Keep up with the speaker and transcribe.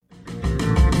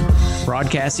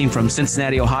Broadcasting from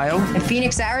Cincinnati, Ohio, and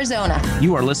Phoenix, Arizona.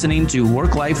 You are listening to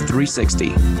Work Life 360.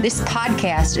 This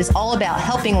podcast is all about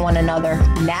helping one another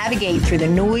navigate through the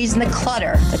noise and the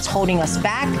clutter that's holding us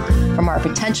back from our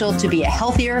potential to be a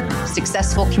healthier,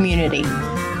 successful community.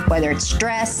 Whether it's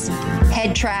stress,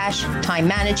 head trash, time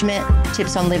management,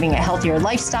 tips on living a healthier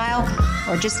lifestyle,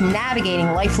 or just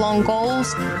navigating lifelong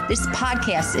goals, this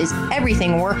podcast is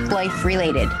everything work-life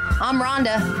related. I'm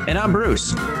Rhonda. And I'm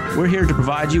Bruce. We're here to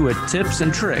provide you with tips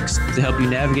and tricks to help you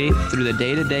navigate through the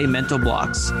day-to-day mental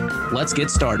blocks. Let's get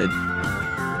started.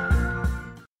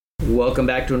 Welcome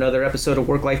back to another episode of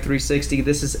Work Life 360.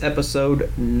 This is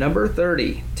episode number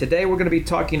 30. Today we're going to be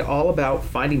talking all about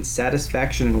finding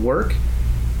satisfaction in work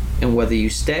and whether you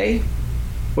stay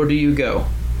or do you go.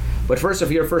 But first,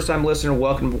 if you're a first-time listener,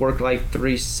 welcome to Work Life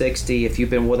 360. If you've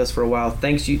been with us for a while,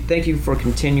 thank you for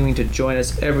continuing to join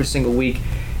us every single week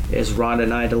as Rhonda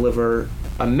and I deliver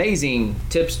amazing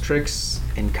tips, tricks,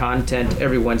 and content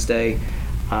every Wednesday.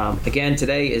 Again,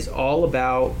 today is all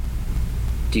about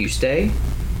do you stay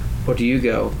or do you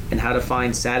go, and how to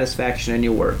find satisfaction in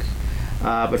your work.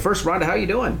 But first, Rhonda, how are you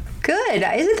doing? Good.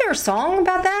 Isn't there a song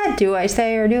about that? Do I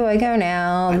stay or do I go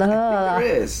now? I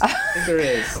think there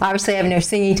is. Obviously, I have no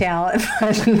singing talent,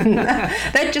 but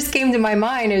that just came to my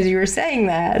mind as you were saying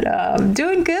that.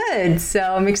 Doing good. So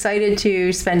I'm excited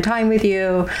to spend time with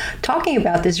you talking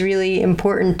about this really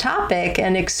important topic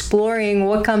and exploring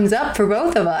what comes up for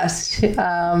both of us.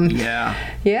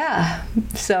 Yeah.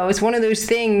 So it's one of those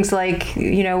things like,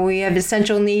 we have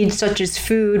essential needs such as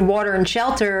food, water, and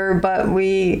shelter, but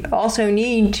we also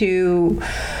need to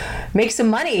make some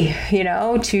money,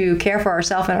 to care for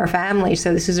ourselves and our family.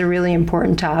 So this is a really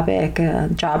important topic,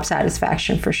 job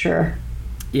satisfaction for sure.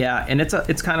 Yeah, and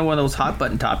it's kind of one of those hot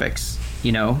button topics,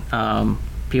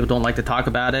 people don't like to talk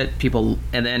about it.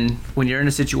 And then when you're in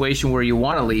a situation where you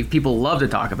want to leave, people love to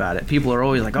talk about it. People are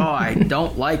always like, oh, I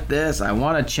don't like this. I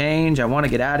want to change. I want to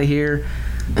get out of here.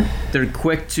 They're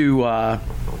quick to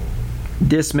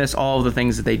dismiss all of the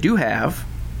things that they do have.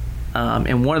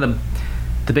 And one of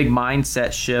the big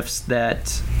mindset shifts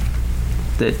that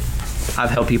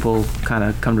I've helped people kind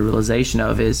of come to realization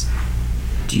of is,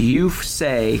 do you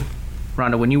say,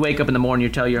 Rhonda, when you wake up in the morning, you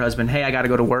tell your husband, hey, I got to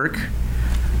go to work?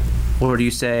 Or do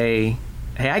you say,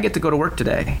 hey, I get to go to work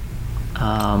today?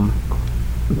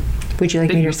 Would you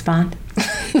like me to respond?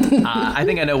 I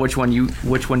think I know which one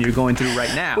you're going through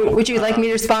right now. Would you like me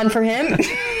to respond for him?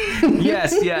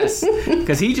 Yes.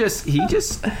 Because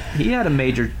he had a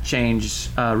major change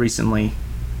recently.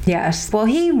 Yes. Well,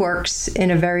 he works in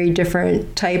a very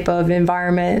different type of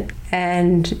environment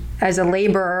and as a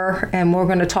laborer, and we're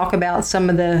going to talk about some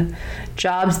of the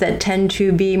jobs that tend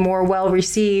to be more well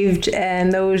received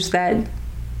and those that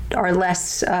are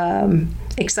less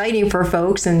exciting for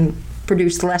folks and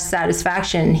produce less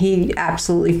satisfaction. He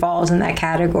absolutely falls in that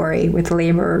category, with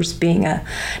laborers being a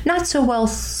not so well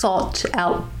sought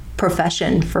out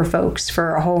profession for folks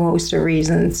for a whole host of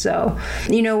reasons. So,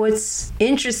 what's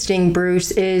interesting,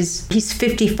 Bruce, is he's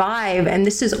 55 and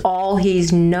this is all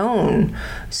he's known.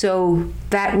 So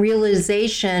that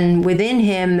realization within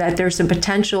him that there's a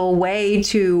potential way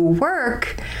to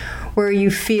work where you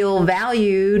feel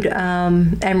valued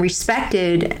and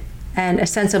respected and a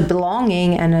sense of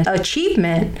belonging and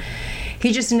achievement,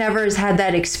 he just never has had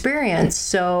that experience.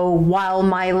 So while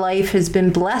my life has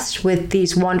been blessed with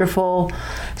these wonderful,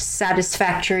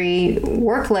 satisfactory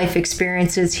work-life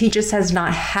experiences, he just has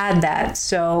not had that.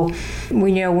 So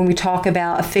when we talk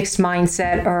about a fixed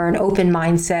mindset or an open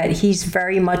mindset, he's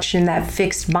very much in that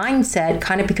fixed mindset,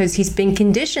 kind of because he's been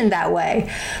conditioned that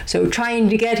way. So trying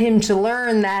to get him to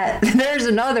learn that there's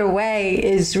another way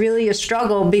is really a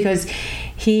struggle, because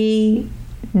he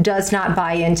does not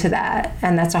buy into that,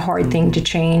 and that's a hard thing to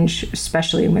change,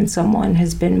 especially when someone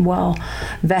has been well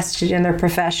vested in their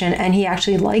profession and he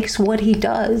actually likes what he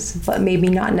does, but maybe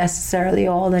not necessarily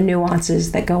all the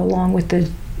nuances that go along with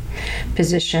the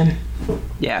position.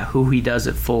 Yeah, who he does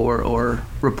it for or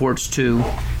reports to.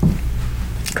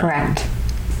 Correct.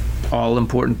 All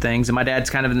important things. And my dad's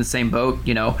kind of in the same boat,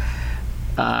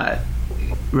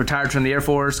 retired from the Air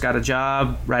Force, got a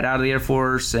job right out of the Air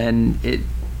Force, and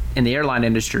in the airline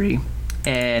industry,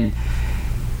 and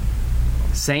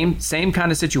same kind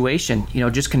of situation,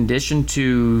 just conditioned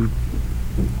to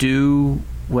do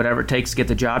whatever it takes to get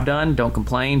the job done. Don't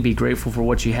complain, be grateful for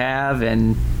what you have,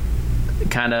 and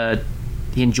kind of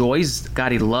he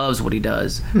loves what he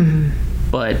does. Mm-hmm.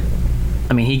 But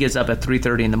he gets up at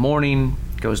 3:30 in the morning,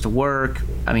 goes to work.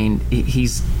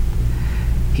 He's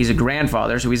a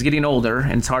grandfather, so he's getting older,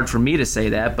 and it's hard for me to say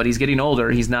that, but he's getting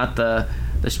older. He's not the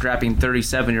strapping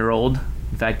 37-year-old.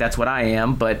 In fact, that's what I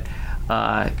am. But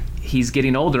he's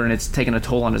getting older and it's taking a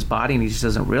toll on his body and he just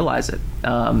doesn't realize it.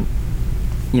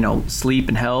 Sleep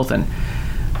and health and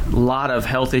a lot of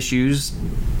health issues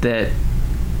that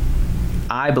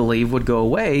I believe would go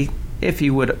away if he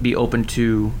would be open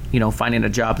to, finding a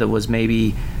job that was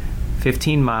maybe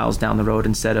 15 miles down the road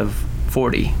instead of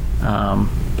 40.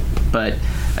 But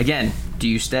again, do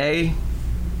you stay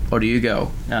or do you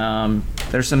go?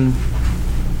 There's some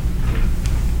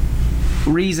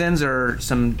reasons or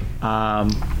some,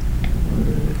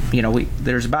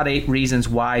 there's about 8 reasons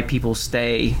why people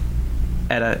stay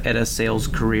at a sales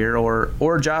career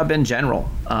or a job in general.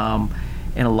 And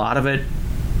a lot of it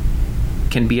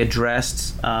can be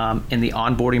addressed in the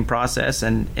onboarding process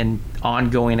and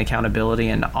ongoing accountability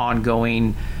and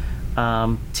ongoing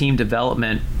team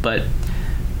development. But,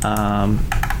 one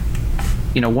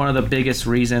of the biggest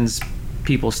reasons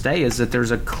people stay is that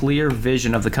there's a clear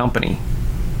vision of the company.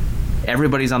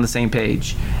 Everybody's on the same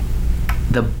page.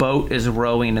 The boat is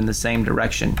rowing in the same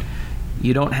direction.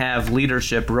 You don't have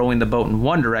leadership rowing the boat in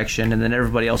one direction and then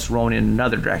everybody else rowing in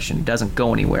another direction. It doesn't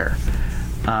go anywhere.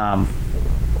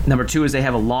 Number 2 is they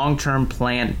have a long-term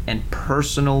plan and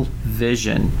personal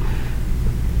vision.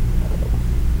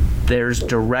 There's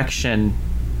direction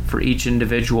for each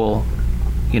individual.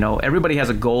 Everybody has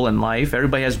a goal in life.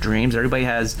 Everybody has dreams. Everybody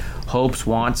has hopes,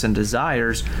 wants, and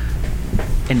desires.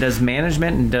 And does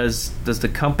management and does the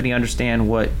company understand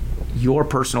what your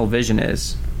personal vision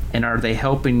is? And are they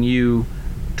helping you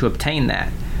to obtain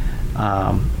that?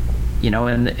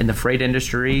 In the freight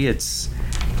industry, it's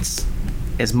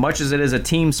as much as it is a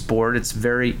team sport, it's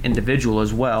very individual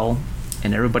as well.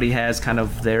 And everybody has kind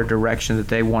of their direction that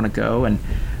they want to go.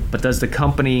 But does the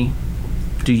company,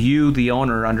 do you, the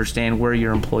owner, understand where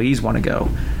your employees want to go?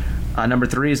 Number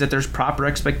 3 is that there's proper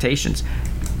expectations.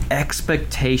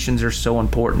 Expectations are so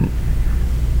important.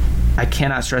 I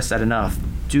cannot stress that enough.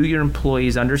 Do your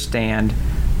employees understand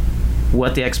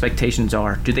what the expectations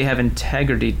are? Do they have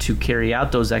integrity to carry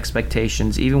out those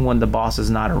expectations even when the boss is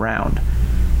not around?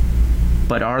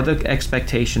 But are the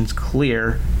expectations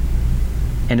clear?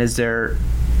 And is there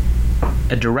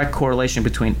a direct correlation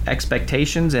between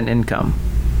expectations and income?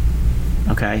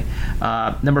 Okay.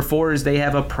 Number 4 is they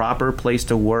have a proper place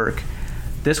to work.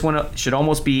 This one should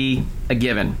almost be a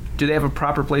given. Do they have a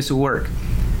proper place to work?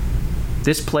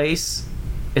 This place,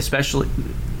 especially,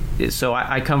 so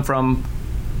I come from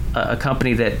a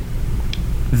company that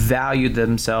valued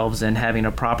themselves in having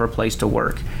a proper place to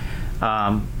work.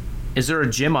 Is there a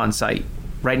gym on site?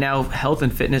 Right now, health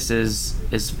and fitness is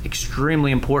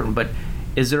extremely important, but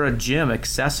is there a gym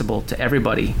accessible to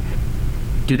everybody?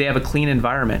 Do they have a clean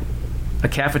environment? A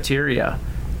cafeteria?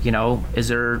 Is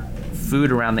there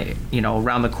food around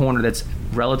the corner that's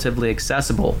relatively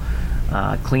accessible?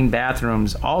 Clean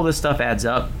bathrooms? All this stuff adds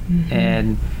up. Mm-hmm.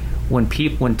 And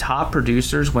when top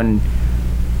producers, when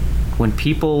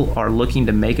people are looking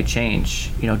to make a change,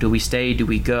 do we stay? Do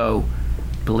we go?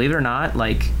 Believe it or not,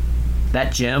 like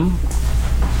that gym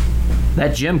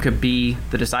could be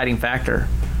the deciding factor.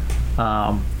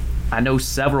 I know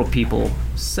several people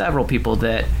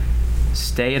that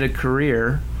stay at a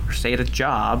career or stay at a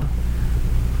job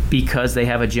because they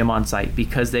have a gym on site,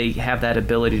 because they have that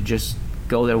ability to just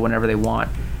go there whenever they want.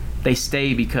 They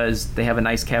stay because they have a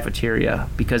nice cafeteria,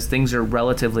 because things are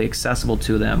relatively accessible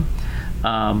to them.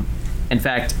 In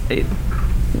fact,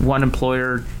 one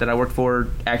employer that I worked for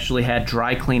actually had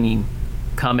dry cleaning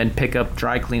come and pick up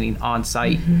dry cleaning on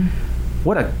site. Mm-hmm.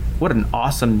 What an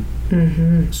awesome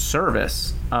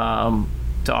service to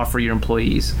offer your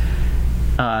employees.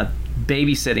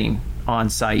 Babysitting on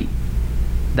site.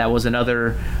 That was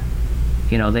another,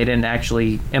 they didn't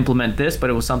actually implement this,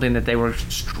 but it was something that they were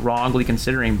strongly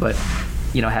considering. But,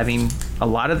 having a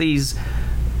lot of these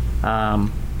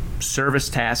service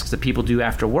tasks that people do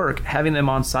after work, having them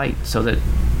on site so that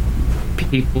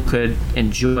people could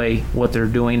enjoy what they're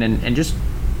doing and just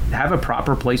have a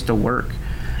proper place to work.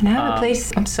 And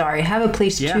have a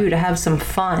place too to have some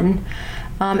fun.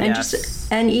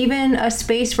 And even a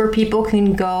space where people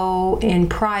can go in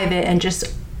private and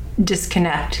just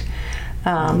disconnect.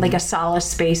 Like a solace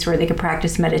space where they could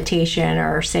practice meditation,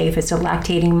 or say if it's a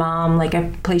lactating mom, like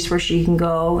a place where she can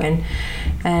go and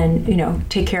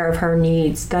take care of her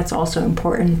needs. That's also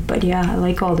important. But yeah, I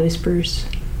like all those, Bruce.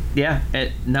 Yeah.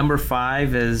 At number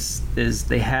 5 is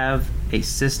they have a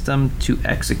system to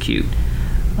execute.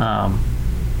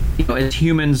 As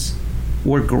humans,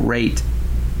 we're great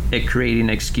at creating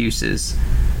excuses.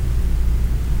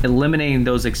 Eliminating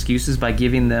those excuses by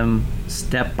giving them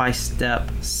step-by-step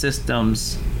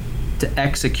systems to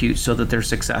execute so that they're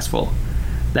successful.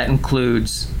 That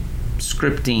includes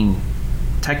scripting,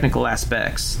 technical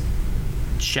aspects,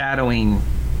 shadowing,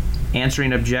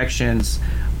 answering objections,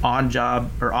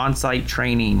 on-job or on-site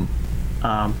training,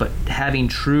 but having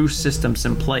true systems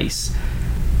in place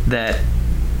that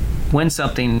when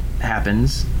something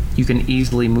happens, you can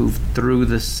easily move through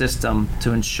the system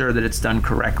to ensure that it's done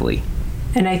correctly.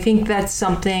 And I think that's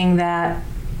something that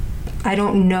I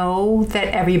don't know that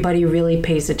everybody really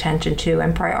pays attention to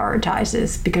and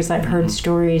prioritizes, because I've heard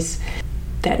stories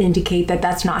that indicate that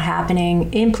that's not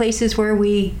happening in places where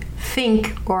we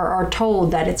think or are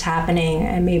told that it's happening,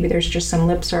 and maybe there's just some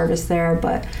lip service there.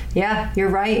 But yeah, you're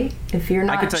right. If you're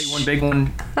not, I could tell you one big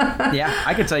one. Yeah,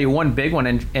 I could tell you one big one.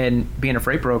 And being a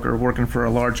freight broker, working for a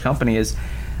large company, is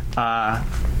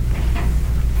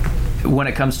when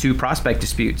it comes to prospect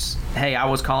disputes. Hey, I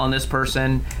was calling this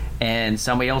person, and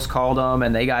somebody else called them,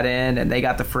 and they got in, and they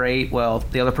got the freight. Well,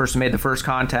 the other person made the first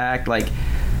contact. Like,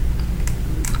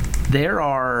 there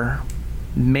are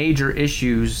major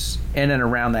issues in and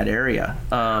around that area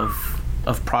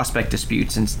of prospect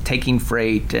disputes and taking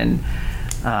freight and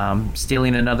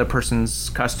stealing another person's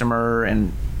customer.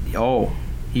 And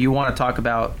you want to talk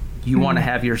about, you want to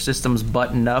have your systems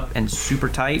buttoned up and super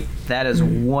tight. That is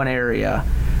one area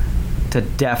to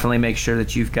definitely make sure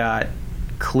that you've got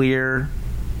clear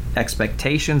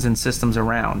expectations and systems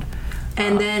around.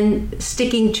 And then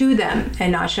sticking to them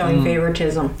and not showing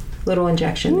favoritism. Little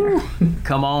injection there.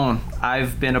 Come on.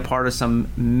 I've been a part of some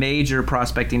major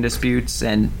prospecting disputes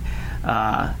and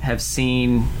have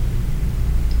seen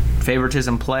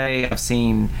favoritism play. I've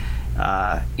seen,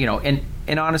 and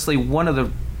honestly, one of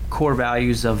the core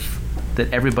values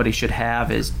that everybody should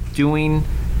have is doing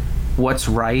what's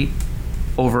right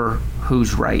over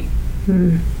who's right.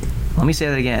 Let me say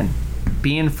that again.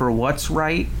 Being for what's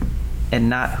right and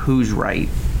not who's right.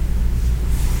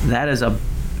 That is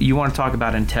you want to talk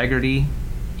about integrity,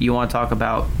 you want to talk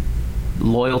about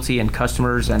loyalty and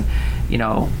customers, and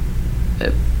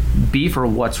be for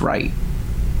what's right.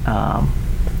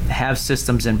 Have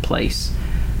systems in place.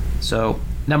 So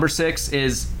number 6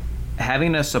 is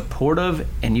having a supportive,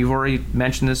 and you've already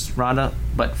mentioned this, Rhonda,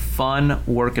 but fun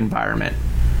work environment.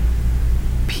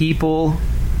 People,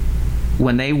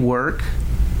 when they work,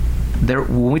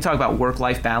 when we talk about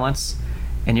work-life balance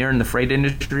and you're in the freight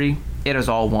industry, it is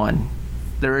all one.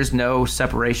 There is no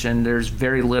separation. There's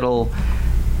very little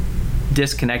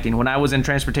disconnecting. When I was in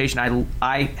transportation,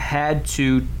 I had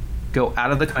to go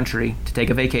out of the country to take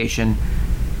a vacation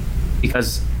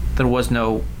because there was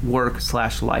no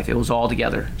work/life. It was all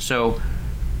together. So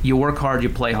you work hard, you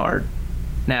play hard.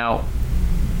 Now,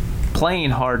 playing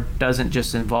hard doesn't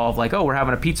just involve like, we're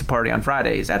having a pizza party on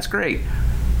Fridays. That's great.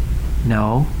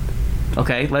 No.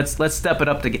 Okay, let's step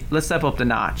up the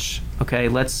notch. Okay,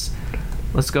 let's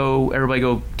go, everybody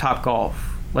go top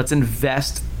golf. Let's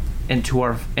invest into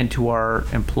our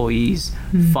employees'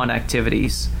 fun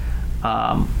activities.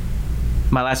 My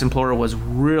last employer was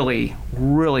really,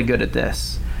 really good at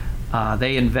this.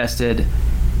 They invested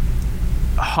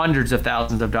hundreds of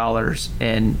thousands of dollars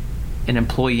in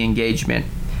employee engagement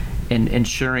and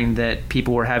ensuring that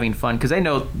people were having fun, because they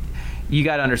know, you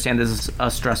got to understand, this is a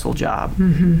stressful job.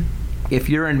 If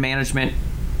you're in management,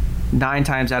 9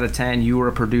 times out of 10, you were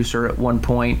a producer at one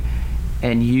point,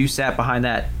 and you sat behind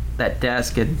that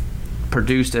desk and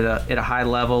produced at a high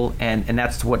level, and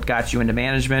that's what got you into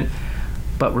management.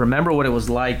 But remember what it was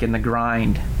like in the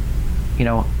grind.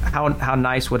 How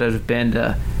nice would it have been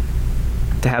to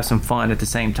have some fun at the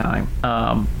same time.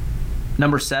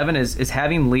 Number 7 is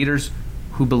having leaders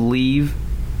who believe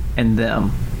in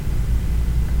them.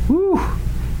 Woo!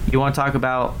 You want to talk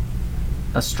about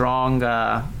a strong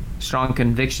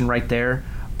conviction right there.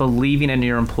 Believing in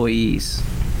your employees.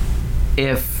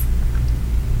 If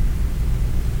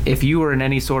you were in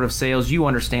any sort of sales, you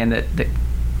understand that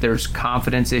there's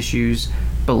confidence issues,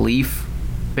 belief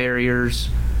barriers,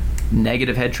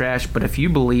 negative head trash. But if you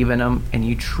believe in them and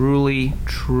you truly,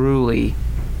 truly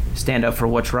stand up for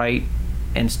what's right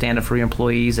and stand up for your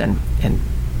employees and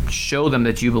show them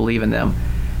that you believe in them,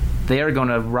 they are going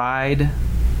to ride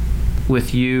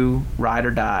with you, ride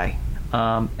or die.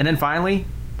 And then finally,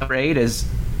 number 8 is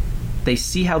they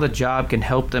see how the job can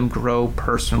help them grow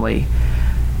personally.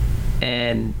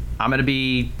 And I'm going to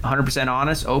be 100%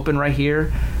 honest, open right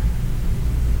here.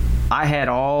 I had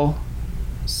all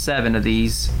 7 of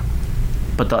these,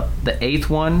 but the 8th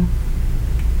one,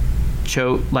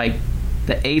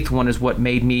 the 8th one is what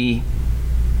made me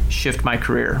shift my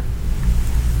career.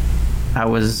 I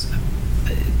was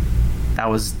not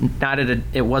kind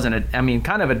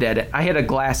of a dead end. I hit a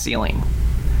glass ceiling.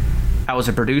 I was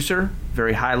a producer,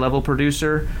 very high level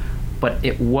producer, but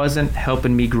it wasn't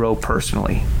helping me grow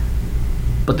personally.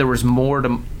 But there was more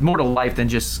to life than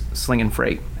just slinging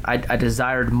freight. I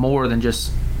desired more than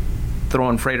just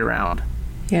throwing freight around.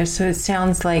 Yeah, so it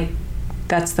sounds like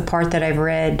that's the part that I've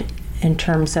read in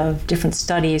terms of different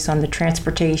studies on the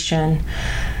transportation,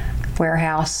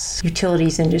 warehouse,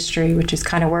 utilities industry, which is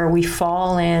kind of where we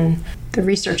fall in. The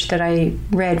research that I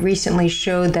read recently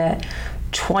showed that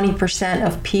 20%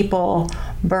 of people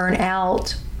burn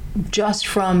out just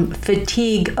from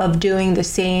fatigue of doing the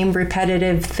same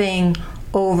repetitive thing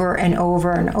over and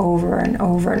over and over and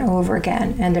over and over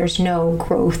again. And there's no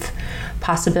growth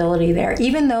possibility there.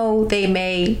 Even though they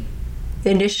may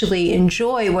initially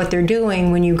enjoy what they're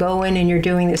doing, when you go in and you're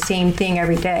doing the same thing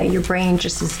every day, your brain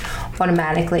just is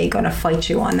automatically going to fight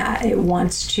you on that. It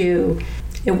wants to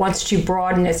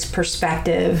broaden its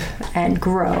perspective and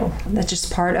grow. That's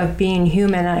just part of being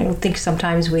human. I don't think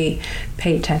sometimes we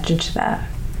pay attention to that.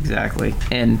 Exactly.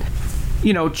 And,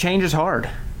 change is hard.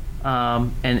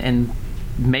 And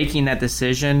making that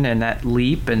decision and that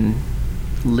leap and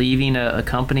leaving a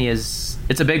company it's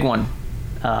a big one.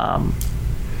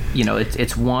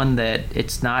 It's one that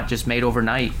it's not just made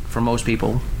overnight for most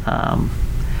people.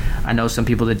 I know some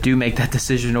people that do make that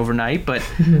decision overnight, but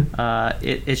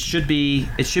it should be,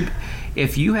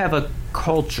 if you have a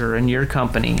culture in your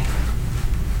company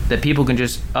that people can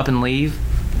just up and leave,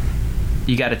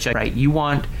 you got to check, right? You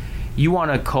want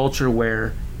a culture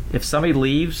where if somebody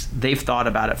leaves, they've thought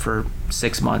about it for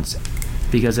 6 months.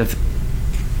 Because if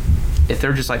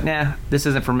they're just like, nah, this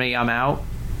isn't for me, I'm out,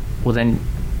 well then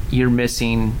you're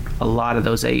missing a lot of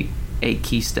those eight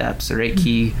key steps or 8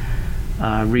 key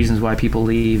reasons why people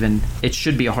leave, and it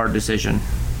should be a hard decision.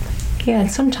 Yeah,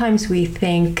 and sometimes we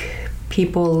think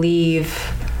people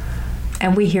leave,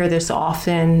 and we hear this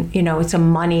often, it's a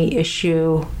money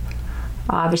issue.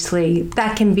 Obviously,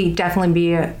 that can definitely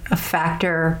be a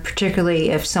factor, particularly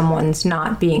if someone's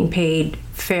not being paid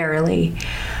fairly.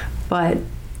 But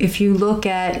if you look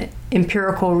at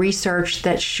empirical research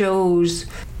that shows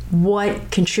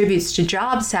what contributes to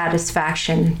job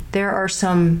satisfaction, there are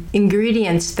some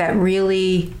ingredients that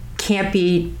really can't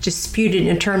be disputed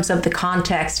in terms of the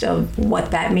context of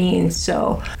what that means.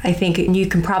 So I think you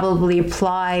can probably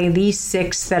apply these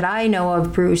 6 that I know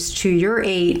of, Bruce, to your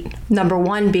 8. Number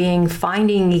 1 being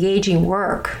finding engaging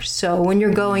work. So when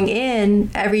you're going in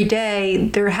every day,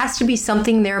 there has to be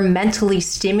something there mentally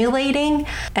stimulating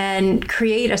and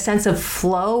create a sense of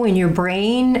flow in your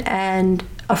brain and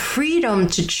a freedom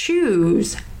to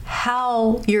choose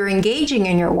how you're engaging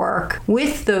in your work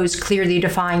with those clearly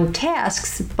defined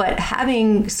tasks, but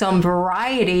having some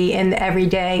variety in the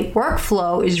everyday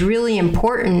workflow is really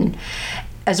important,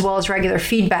 as well as regular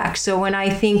feedback. So when I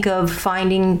think of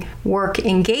finding work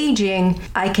engaging,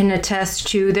 I can attest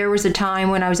to, there was a time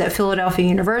when I was at Philadelphia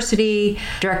University,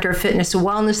 director of fitness and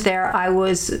wellness there, I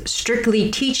was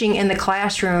strictly teaching in the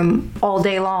classroom all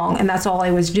day long, and that's all I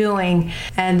was doing.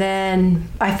 And then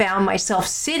I found myself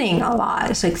sitting a lot.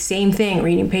 It's like the same thing,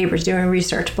 reading papers, doing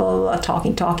research, blah, blah,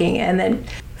 blah, talking. And then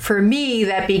for me,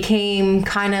 that became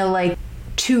kind of like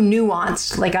too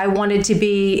nuanced. Like I wanted to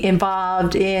be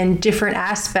involved in different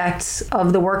aspects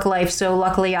of the work life. So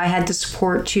luckily I had the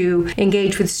support to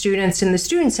engage with students in the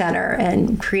student center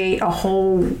and create a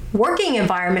whole working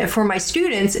environment for my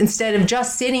students instead of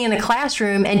just sitting in a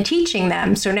classroom and teaching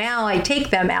them. So now I take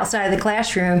them outside of the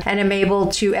classroom and am able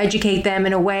to educate them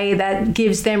in a way that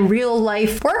gives them real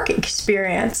life work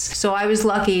experience. So I was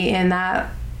lucky in that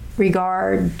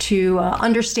regard to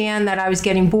understand that I was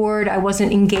getting bored. I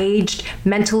wasn't engaged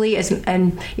mentally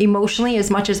and emotionally as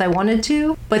much as I wanted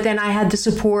to. But then I had the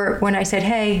support when I said,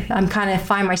 hey, I'm kind of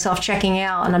find myself checking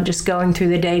out and I'm just going through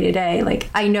the day to day. Like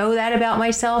I know that about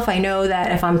myself. I know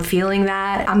that if I'm feeling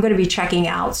that, I'm going to be checking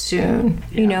out soon,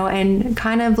 and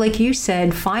kind of like you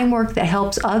said, find work that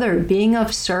helps others, being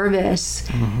of service,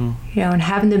 and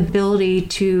having the ability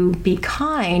to be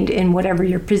kind in whatever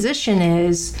your position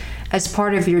is as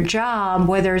part of your job,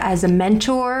 whether as a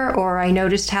mentor, or I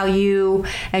noticed how you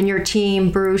and your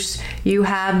team, Bruce, you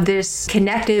have this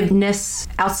connectiveness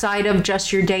outside of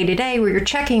just your day-to-day where you're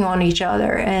checking on each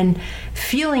other and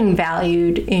feeling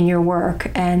valued in your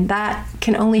work. And that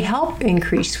can only help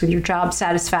increase with your job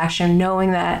satisfaction,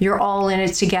 knowing that you're all in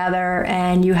it together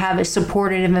and you have a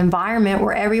supportive environment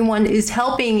where everyone is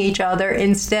helping each other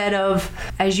instead of,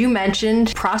 as you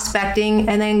mentioned, prospecting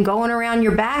and then going around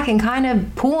your back and kind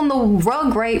of pulling the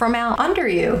rug right from out under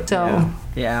you. So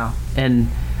yeah. And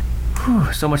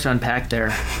so much to unpack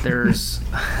there. There's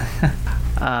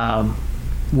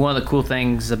one of the cool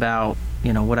things about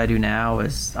what I do now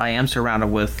is I am surrounded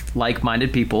with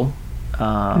like-minded people.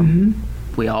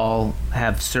 We all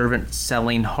have servant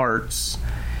selling hearts,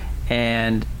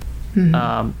 and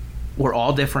we're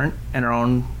all different in our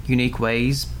own unique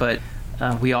ways, but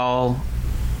we all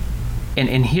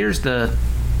and here's the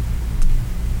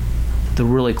the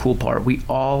really cool part. We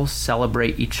all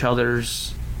celebrate each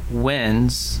other's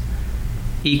wins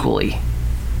equally.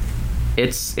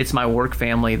 It's my work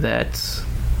family that,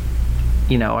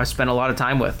 you know, I spend a lot of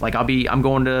time with. Like I'm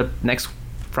going to next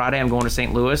Friday. I'm going to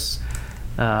St. Louis.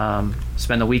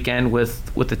 Spend the weekend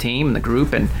with the team and the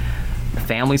group, and the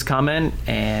family's coming,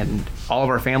 and all of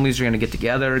our families are going to get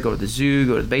together, go to the zoo,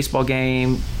 go to the baseball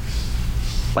game.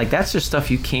 Like, that's just stuff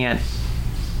you can't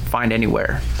find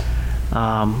anywhere.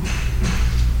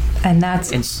 And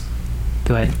that's...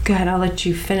 Go ahead. Go ahead, I'll let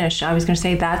you finish. I was going to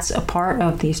say that's a part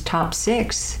of these top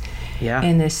 6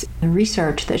 in this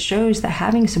research that shows that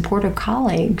having supportive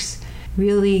colleagues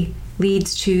really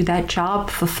leads to that job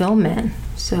fulfillment.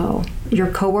 So your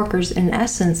coworkers, in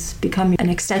essence, become an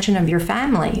extension of your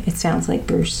family, it sounds like,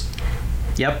 Bruce.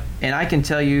 Yep. And I can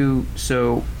tell you,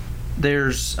 so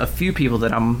there's a few people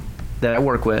that I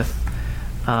work with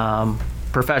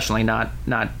professionally, not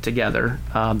together,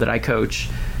 that I coach,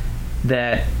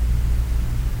 that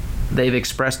they've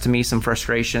expressed to me some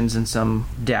frustrations and some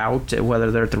doubt whether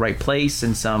they're at the right place,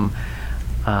 and some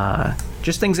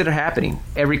just things that are happening.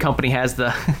 Every company has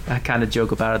I kind of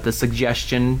joke about it, the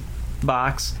suggestion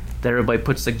box that everybody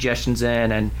puts suggestions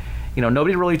in, and you know,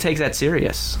 nobody really takes that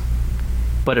serious.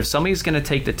 But if somebody's going to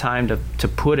take the time to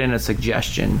put in a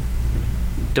suggestion,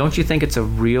 don't you think it's a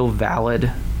real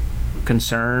valid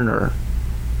concern? Or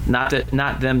not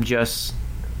them just,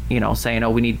 you know, saying, oh,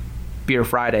 we need beer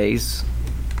Fridays,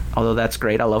 although that's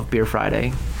great. I love beer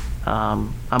Friday.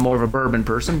 I'm more of a bourbon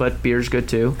person, but beer's good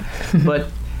too.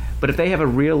 but if they have a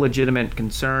real legitimate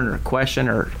concern or question,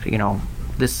 or, you know,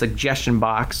 this suggestion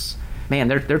box, man,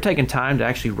 they're taking time to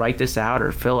actually write this out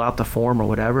or fill out the form or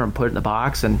whatever and put it in the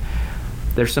box, and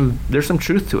there's some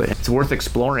truth to it. It's worth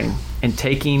exploring and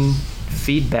taking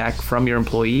feedback from your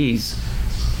employees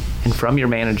and from your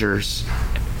managers.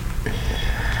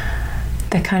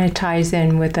 That kind of ties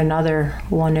in with another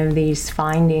one of these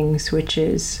findings, which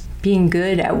is being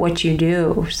good at what you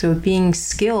do. So being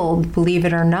skilled, believe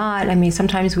it or not, I mean,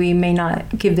 sometimes we may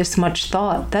not give this much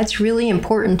thought. That's really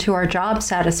important to our job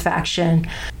satisfaction.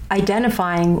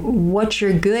 Identifying what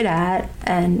you're good at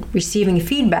and receiving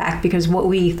feedback, because what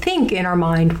we think in our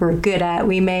mind we're good at,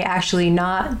 we may actually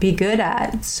not be good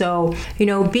at. So, you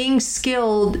know, being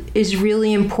skilled is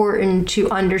really important to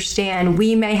understand.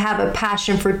 We may have a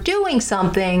passion for doing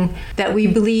something that we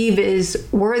believe is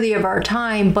worthy of our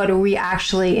time, but are we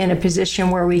actually in a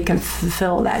position where we can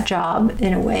fulfill that job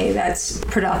in a way that's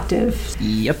productive?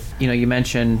 Yep. You know, you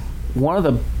mentioned one of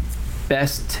the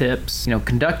best tips, you know,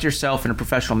 conduct yourself in a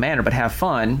professional manner, but have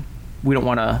fun. We don't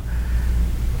want to,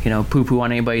 you know, poo-poo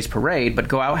on anybody's parade, but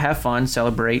go out, have fun,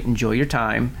 celebrate, enjoy your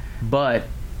time. But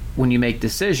when you make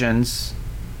decisions,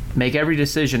 make every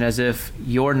decision as if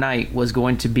your night was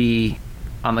going to be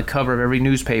on the cover of every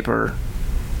newspaper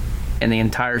in the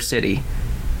entire city.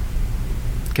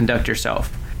 Conduct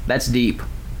yourself. That's deep,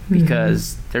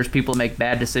 because there's people that make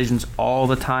bad decisions all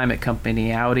the time at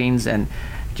company outings and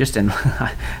just in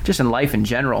life in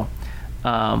general.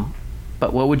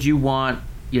 But what would you want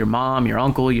your mom, your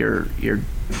uncle, your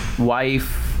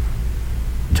wife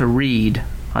to read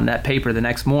on that paper the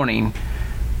next morning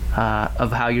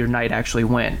of how your night actually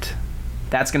went?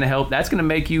 That's going to help. That's going to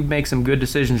make you make some good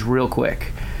decisions real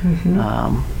quick.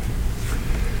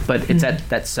 But it's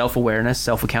that self-awareness,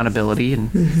 self-accountability,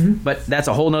 and but that's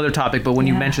a whole nother topic. But when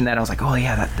you mentioned that, I was like, oh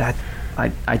yeah, that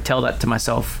I tell that to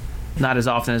myself. Not as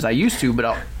often as I used to, but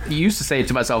I used to say it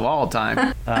to myself all the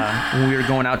time. When we were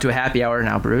going out to a happy hour,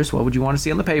 now, Bruce, what would you want to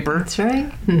see on the paper? That's right.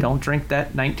 Don't drink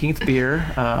that 19th beer.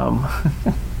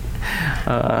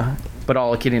 But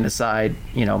all kidding aside,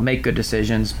 you know, make good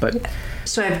decisions. But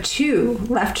so I have 2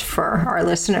 left for our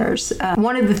listeners.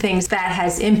 One of the things that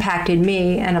has impacted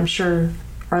me, and I'm sure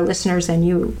our listeners and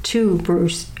you too,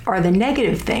 Bruce, are the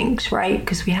negative things, right?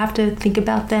 Because we have to think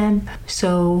about them.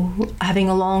 So having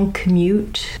a long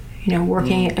commute, you know,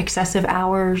 working excessive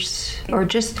hours, or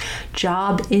just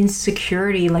job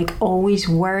insecurity, like always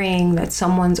worrying that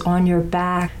someone's on your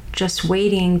back, just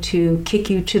waiting to kick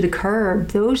you to the curb.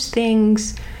 Those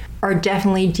things are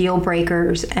definitely deal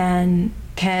breakers and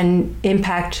can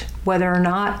impact whether or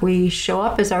not we show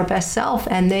up as our best self,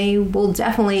 and they will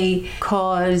definitely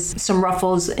cause some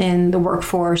ruffles in the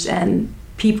workforce. And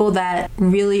people that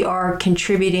really are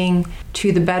contributing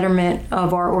to the betterment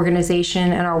of our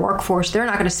organization and our workforce, they're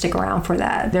not going to stick around for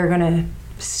that. They're going to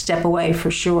step away for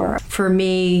sure. For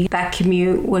me, that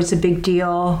commute was a big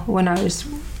deal when I was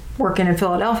working in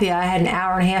Philadelphia, I had an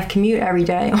hour and a half commute every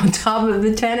day on top of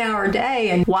the 10-hour day.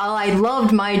 And while I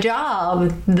loved my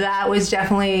job, that was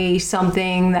definitely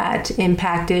something that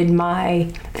impacted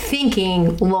my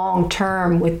thinking long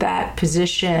term with that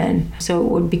position. So it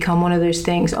would become one of those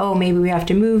things, oh, maybe we have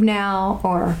to move now,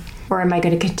 or am I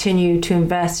going to continue to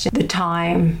invest in the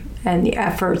time and the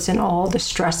efforts and all the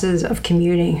stresses of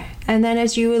commuting? And then,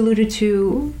 as you alluded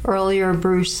to earlier,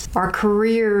 Bruce, our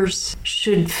careers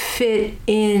should fit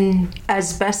in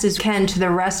as best as can to the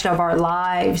rest of our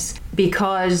lives,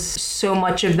 because so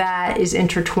much of that is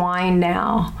intertwined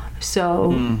now.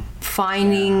 So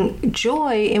finding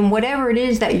joy in whatever it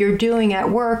is that you're doing at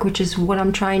work, which is what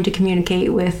I'm trying to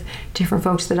communicate with different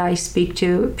folks that I speak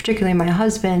to, particularly my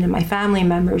husband and my family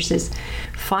members, is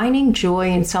finding joy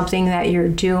in something that you're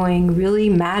doing really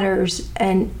matters.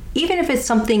 And even if it's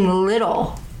something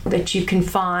little that you can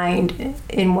find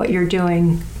in what you're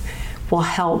doing will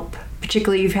help.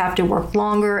 Particularly if you have to work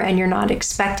longer and you're not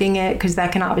expecting it, because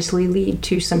that can obviously lead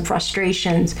to some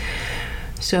frustrations.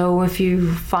 So if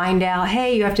you find out,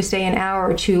 hey, you have to stay an hour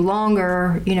or two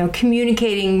longer,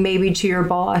 communicating maybe to your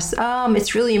boss,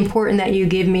 it's really important that you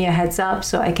give me a heads up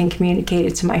so I can communicate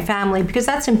it to my family, because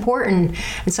that's important.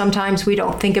 And sometimes we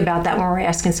don't think about that when we're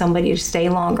asking somebody to stay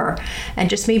longer. And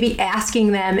just maybe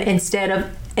asking them instead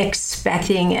of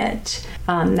expecting it,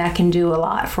 that can do a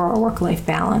lot for our work-life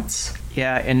balance.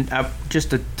 Yeah, and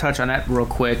just to touch on that real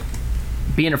quick,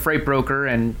 being a freight broker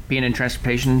and being in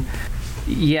transportation,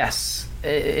 yes.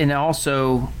 And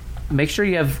also make sure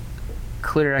you have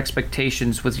clear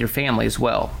expectations with your family as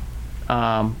well.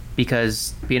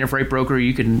 Because being a freight broker,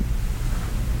 you can,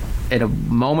 at a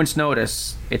moment's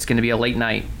notice, it's going to be a late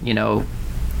night.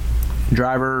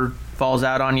 Driver falls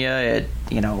out on you at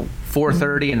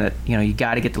 4:30, and you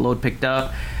got to get the load picked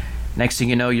up. Next thing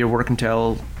you know, you're working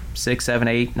till 6, 7,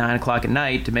 8, 9 o'clock at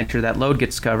night to make sure that load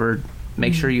gets covered.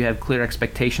 Make sure you have clear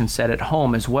expectations set at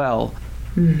home as well.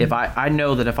 If I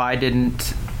know that if I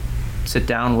didn't sit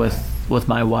down with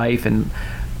my wife and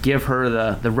give her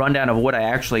the rundown of what I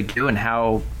actually do and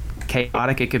how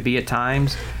chaotic it could be at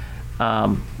times,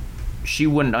 she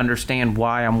wouldn't understand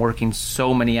why I'm working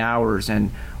so many hours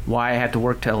and why I have to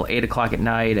work till 8 o'clock at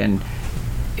night. And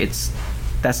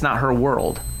that's not her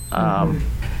world.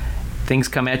 Things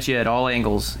come at you at all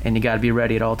angles, and you got to be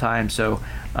ready at all times. So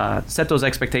set those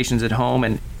expectations at home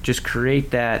and just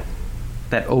create that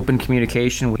open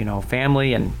communication with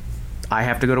family, and I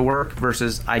have to go to work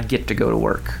versus I get to go to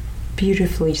work.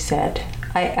 Beautifully said.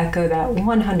 I echo that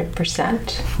 100%.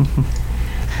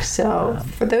 So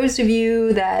for those of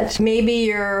you that maybe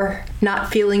you're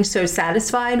not feeling so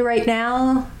satisfied right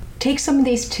now, take some of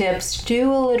these tips,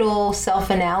 do a little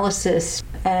self-analysis,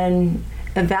 and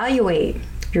evaluate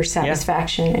your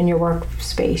satisfaction in your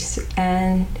workspace,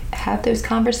 and have those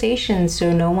conversations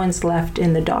so no one's left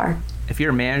in the dark. If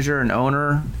you're a manager and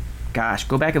owner, gosh,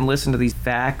 go back and listen to these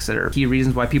facts that are key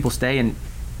reasons why people stay, and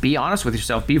be honest with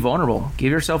yourself. Be vulnerable.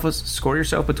 Score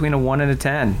yourself between a 1 and a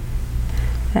 10.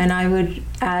 And I would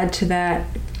add to that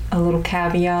a little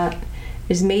caveat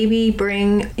is maybe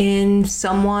bring in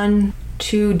someone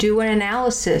to do an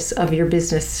analysis of your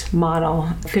business model,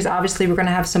 because obviously we're going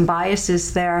to have some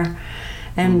biases there.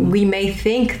 And we may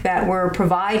think that we're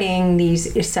providing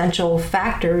these essential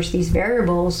factors, these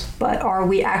variables, but are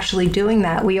we actually doing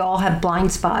that? We all have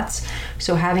blind spots.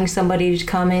 So having somebody to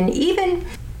come in, even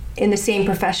in the same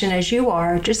profession as you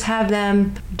are, just have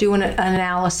them do an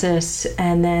analysis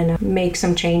and then make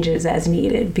some changes as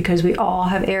needed, because we all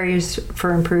have areas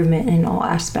for improvement in all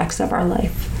aspects of our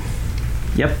life.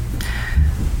 Yep.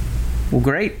 Well,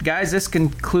 great. Guys, this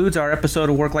concludes our episode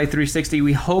of Work Life 360.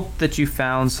 We hope that you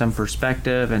found some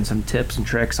perspective and some tips and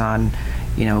tricks on,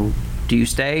 do you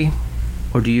stay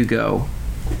or do you go?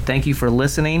 Thank you for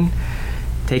listening.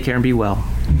 Take care and be well.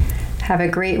 Have a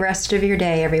great rest of your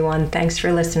day, everyone. Thanks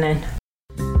for listening.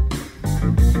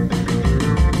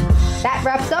 That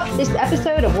wraps up this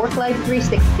episode of Work Life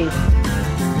 360.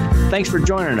 Thanks for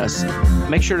joining us.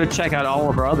 Make sure to check out all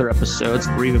of our other episodes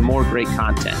for even more great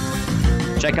content.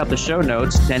 Check out the show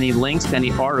notes to any links to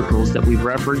any articles that we've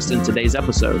referenced in today's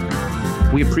episode.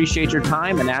 We appreciate your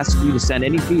time and ask you to send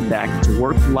any feedback to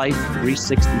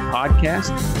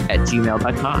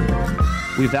worklife360podcast@gmail.com.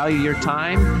 We value your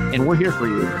time, and we're here for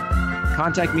you.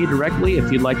 Contact me directly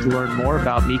if you'd like to learn more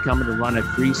about me coming to run a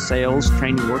free sales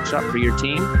training workshop for your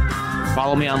team.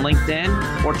 Follow me on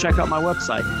LinkedIn or check out my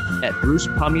website at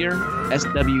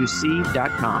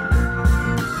brucepumierswc.com.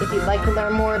 If you'd like to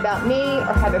learn more about me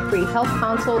or have a free health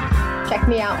consult, check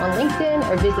me out on LinkedIn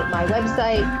or visit my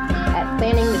website at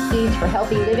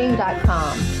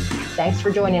planningtheseedsforhealthyliving.com. Thanks for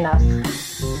joining us.